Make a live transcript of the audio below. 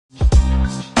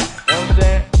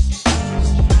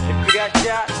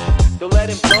Don't let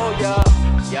him blow ya.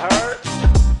 You heard?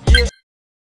 Yeah.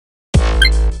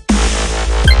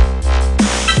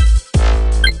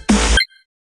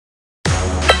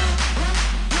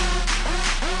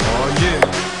 Oh yeah.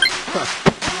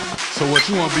 So what,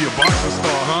 you wanna be a boxing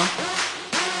star, huh?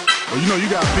 Well, you know you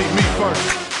gotta beat me first.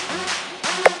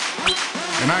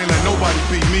 And I ain't let nobody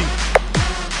beat me.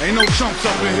 Ain't no chumps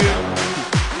up in here.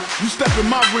 You step in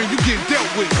my ring, you get dealt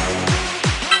with.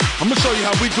 I'ma show you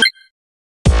how we do.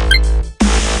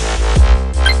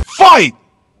 Fight!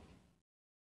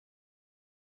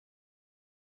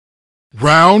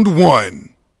 Round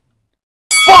 1.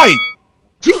 Fight!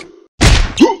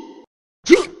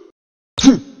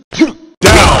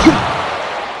 Down!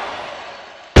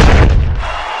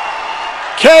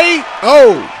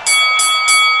 KO!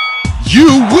 You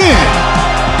win!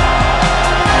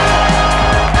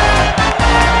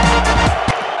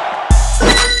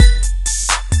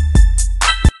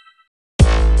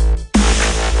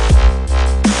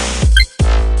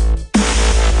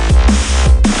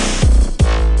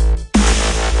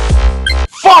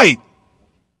 Fight!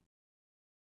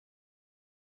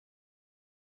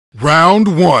 Round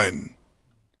 1.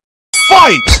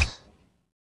 Fight!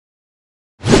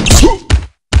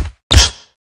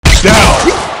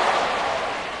 Down!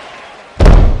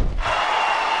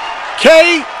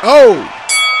 KO!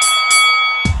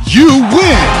 You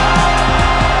win!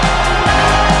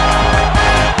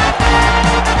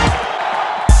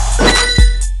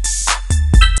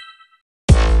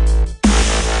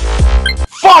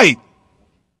 Fight!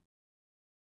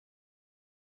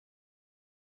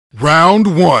 Round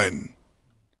 1.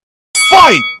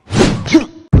 Fight!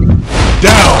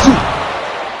 Down!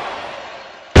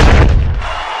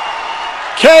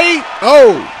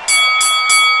 KO!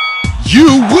 You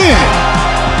win!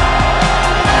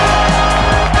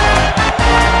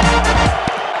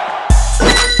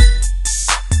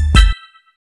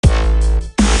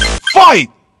 Fight!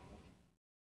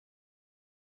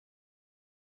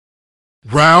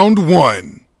 Round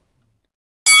 1.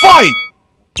 Fight!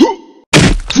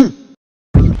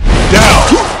 Down!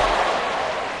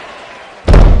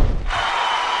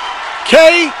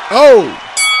 KO!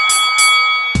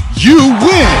 You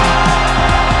win!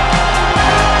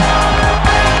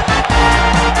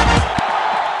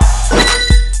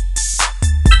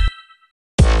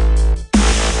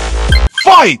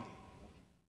 Fight!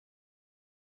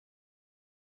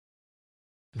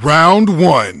 Round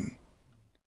 1.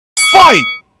 Fight!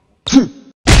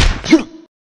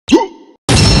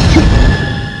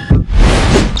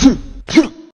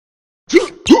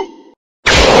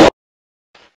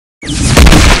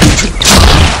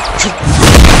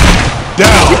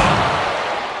 Down!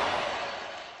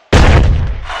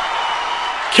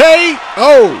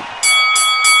 KO!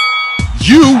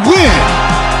 You win!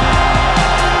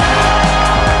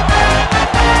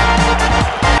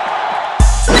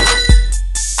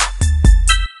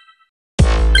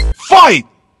 Fight!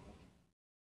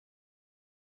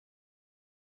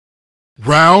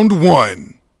 Round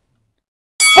 1.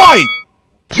 Fight!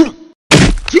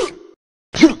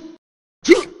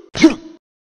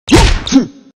 Down!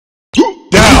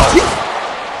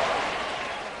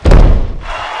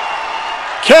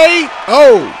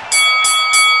 KO!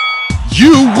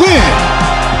 You win!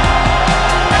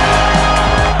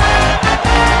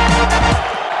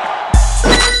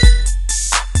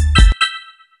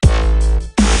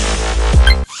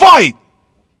 Fight!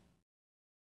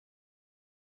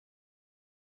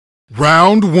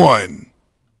 Round 1.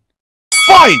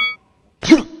 Fight!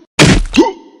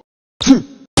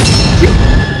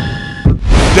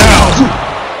 Down!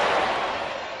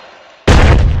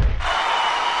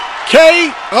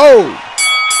 KO!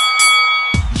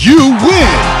 You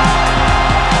win!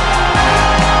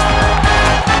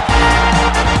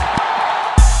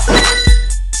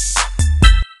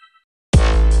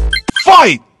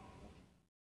 Fight!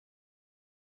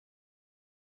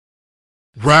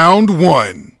 Round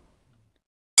 1.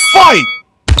 Fight!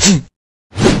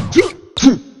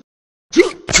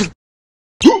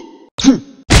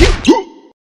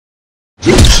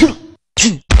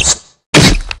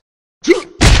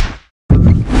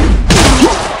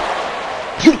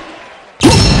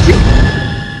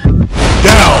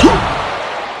 Down!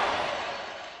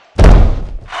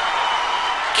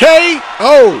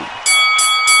 KO!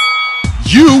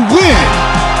 You win!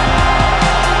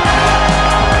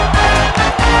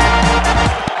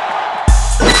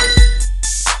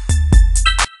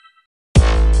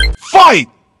 Fight!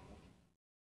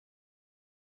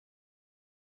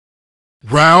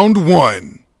 Round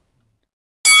 1.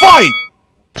 Fight!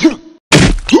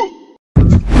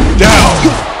 Down!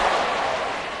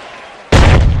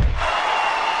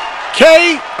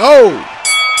 KO.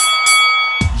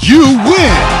 You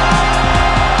win.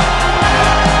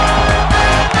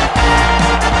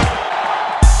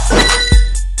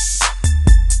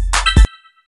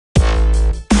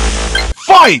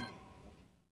 Fight.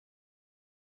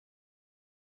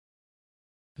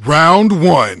 Round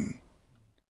 1.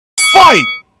 Fight.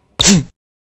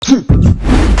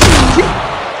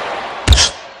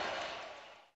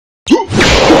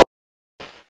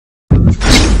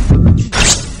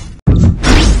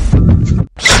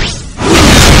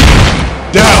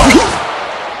 Down.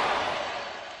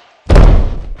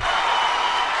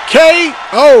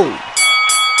 KO.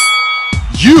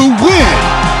 You win.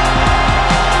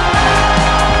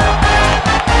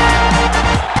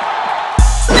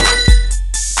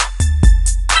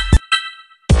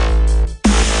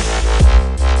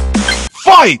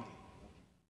 Fight.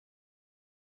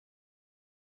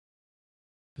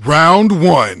 Round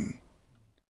 1.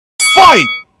 Fight.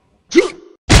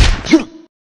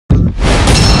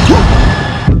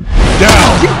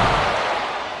 Down.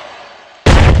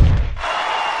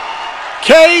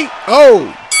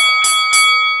 KO.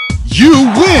 You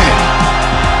win.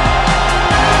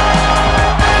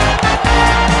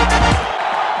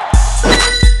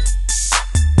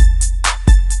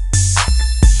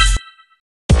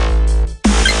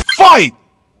 Fight.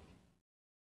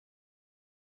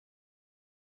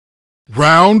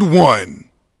 Round 1.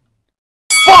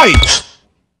 Fight.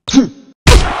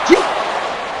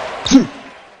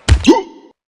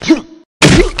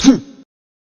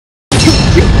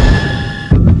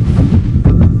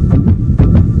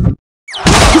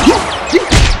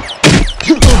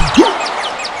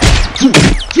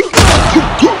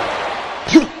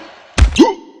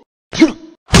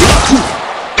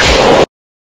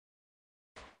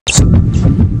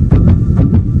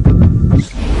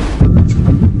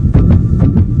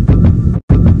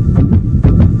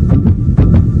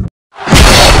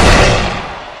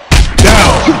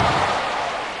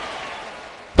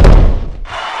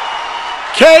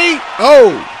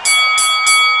 KO.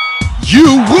 You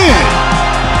win.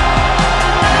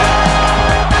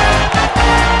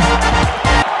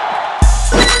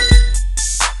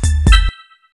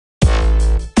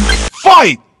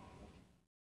 Fight.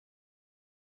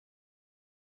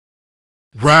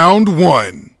 Round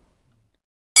 1.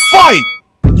 Fight.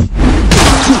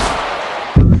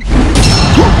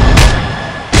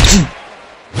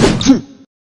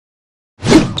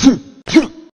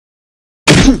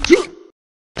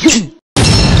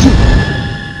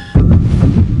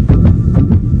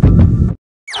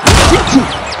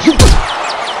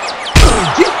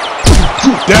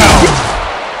 Down.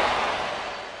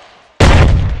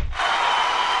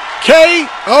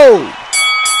 KO.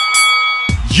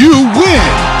 You win.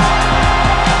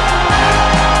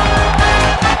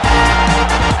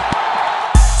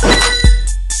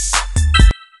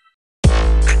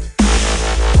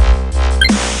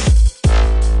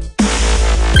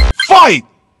 Fight.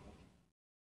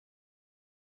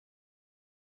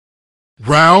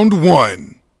 Round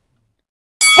 1.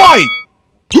 Fight.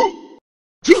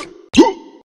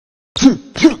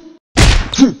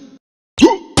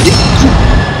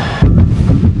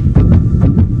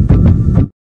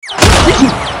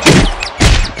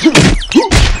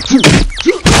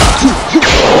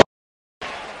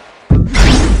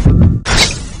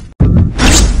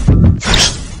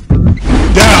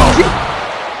 Down.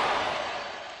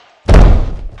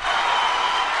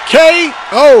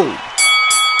 KO.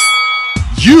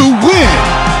 You win.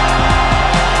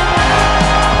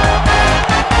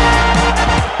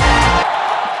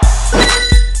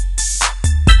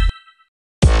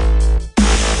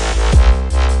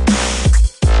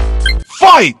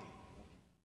 Fight.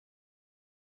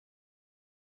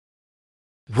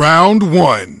 Round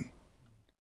 1.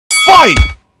 Fight.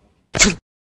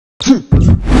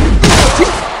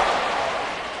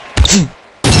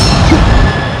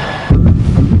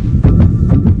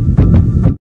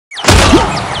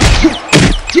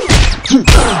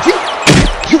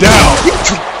 Down.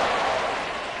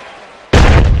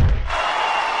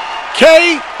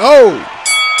 KO.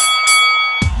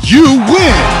 You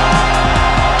win.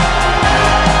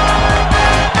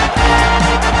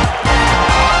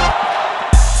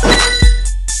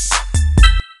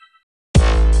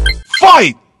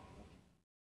 Fight.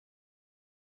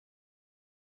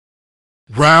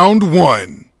 Round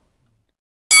 1.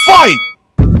 Fight.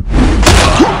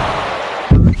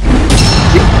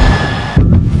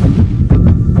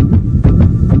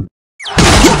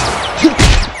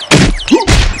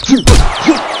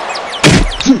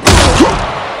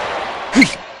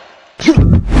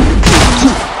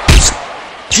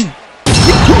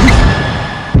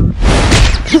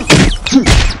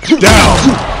 Down.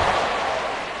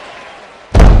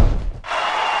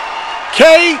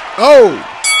 KO.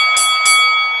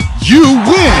 You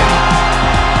win.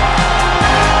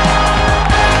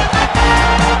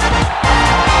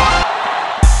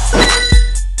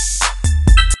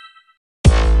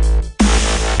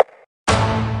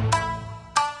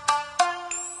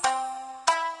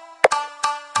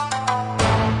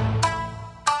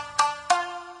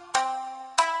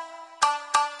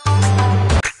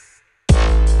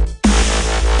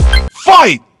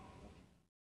 Fight!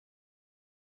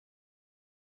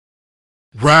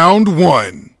 Round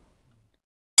one.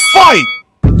 Fight!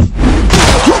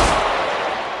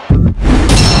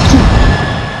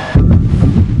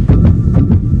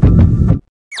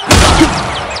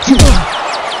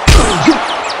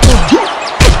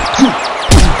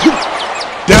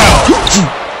 Down.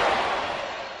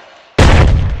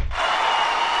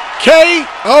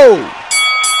 KO.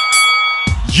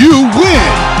 You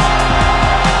win.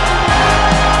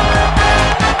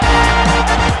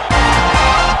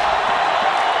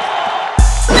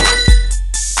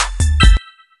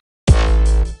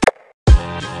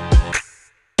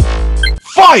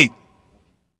 Fight!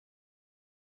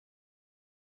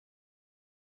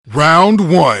 Round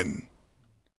one.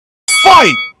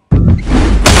 Fight!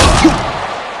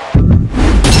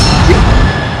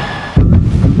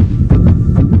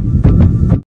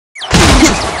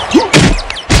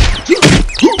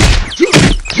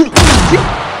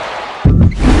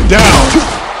 Down.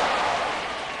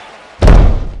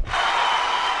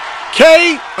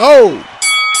 KO.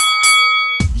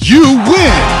 You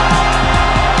win.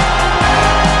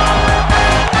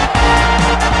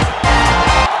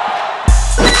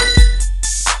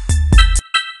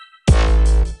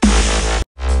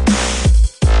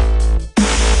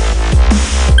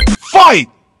 Fight!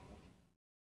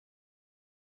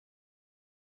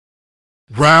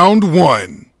 Round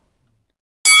one.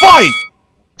 Fight!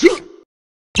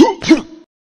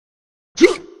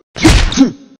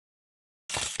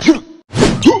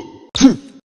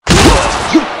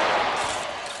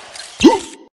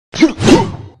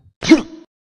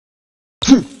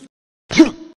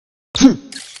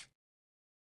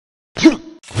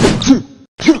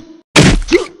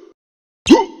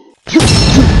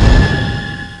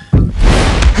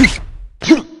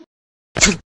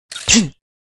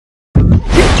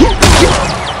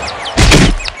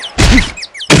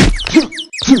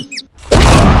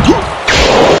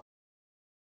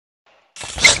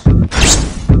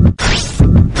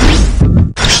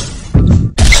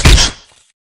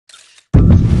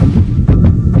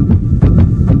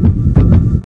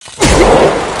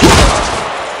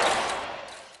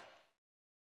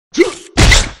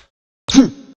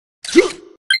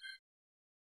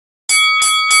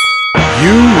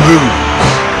 You lose.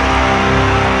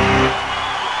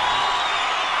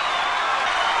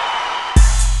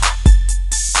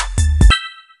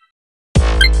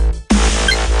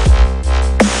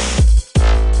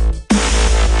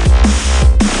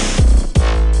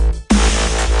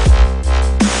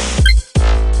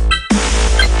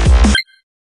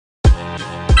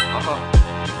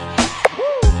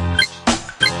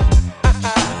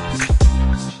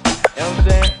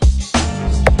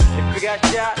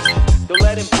 Shot, don't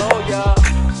let him blow ya.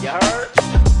 You heard?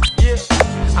 Yeah,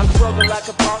 I'm struggling like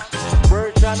a boss.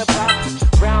 Bird trying to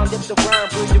box. Round up the worm,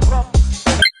 will you up?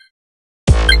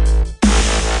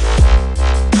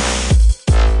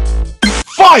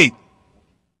 Fight!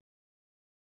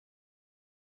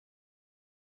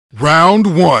 Round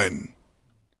one.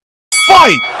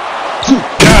 Fight!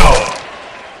 Down.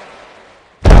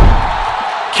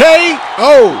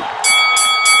 KO.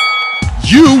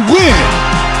 You win.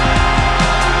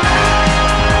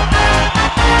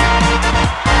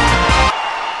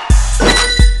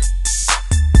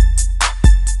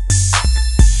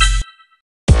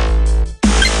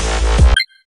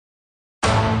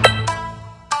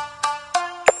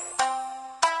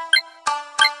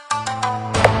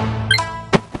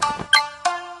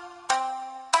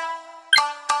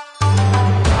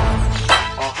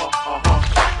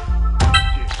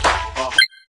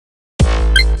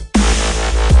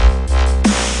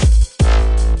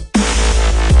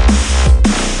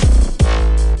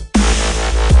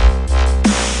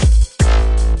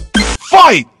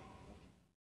 Fight!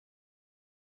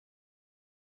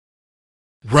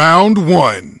 Round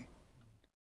one.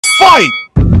 Fight!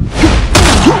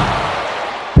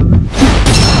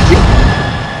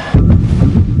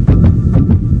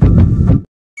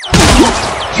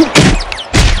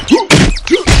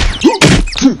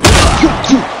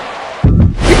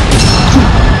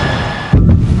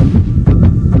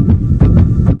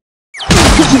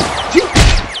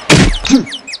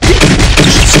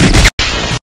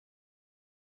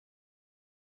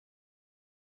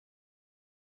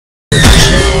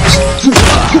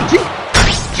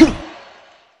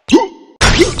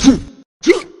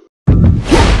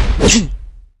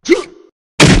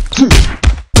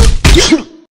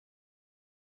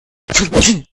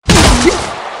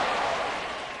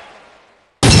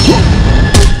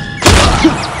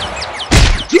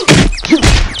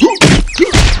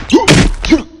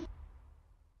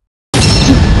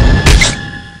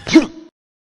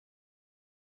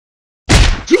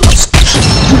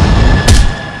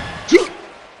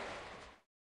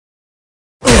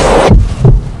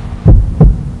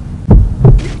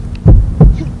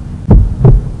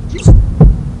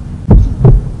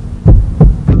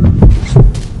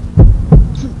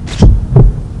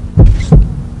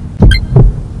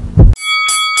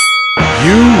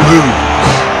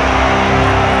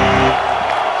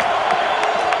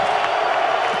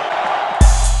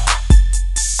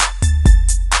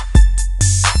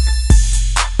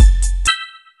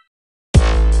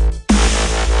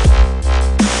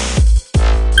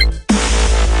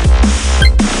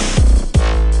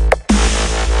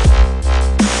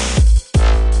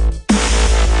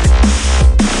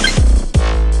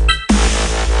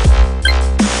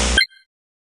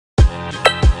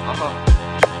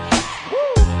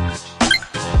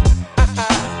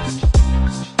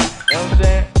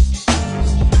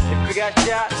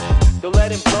 Don't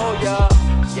let him blow ya.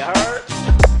 You heard?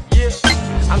 Yeah.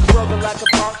 I'm struggling like a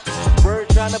boss. Bird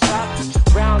trying to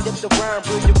box. Round up the worm,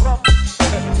 bring you up.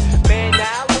 Man,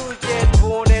 now I lose yet.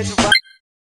 Born as a rock.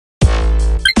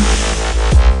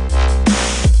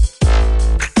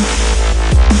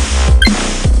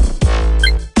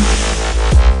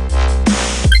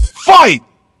 Fight!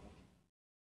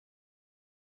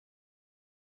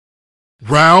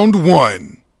 Round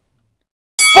 1.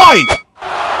 Fight!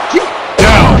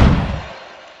 Down.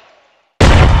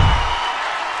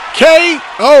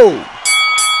 KO.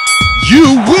 You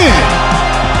win.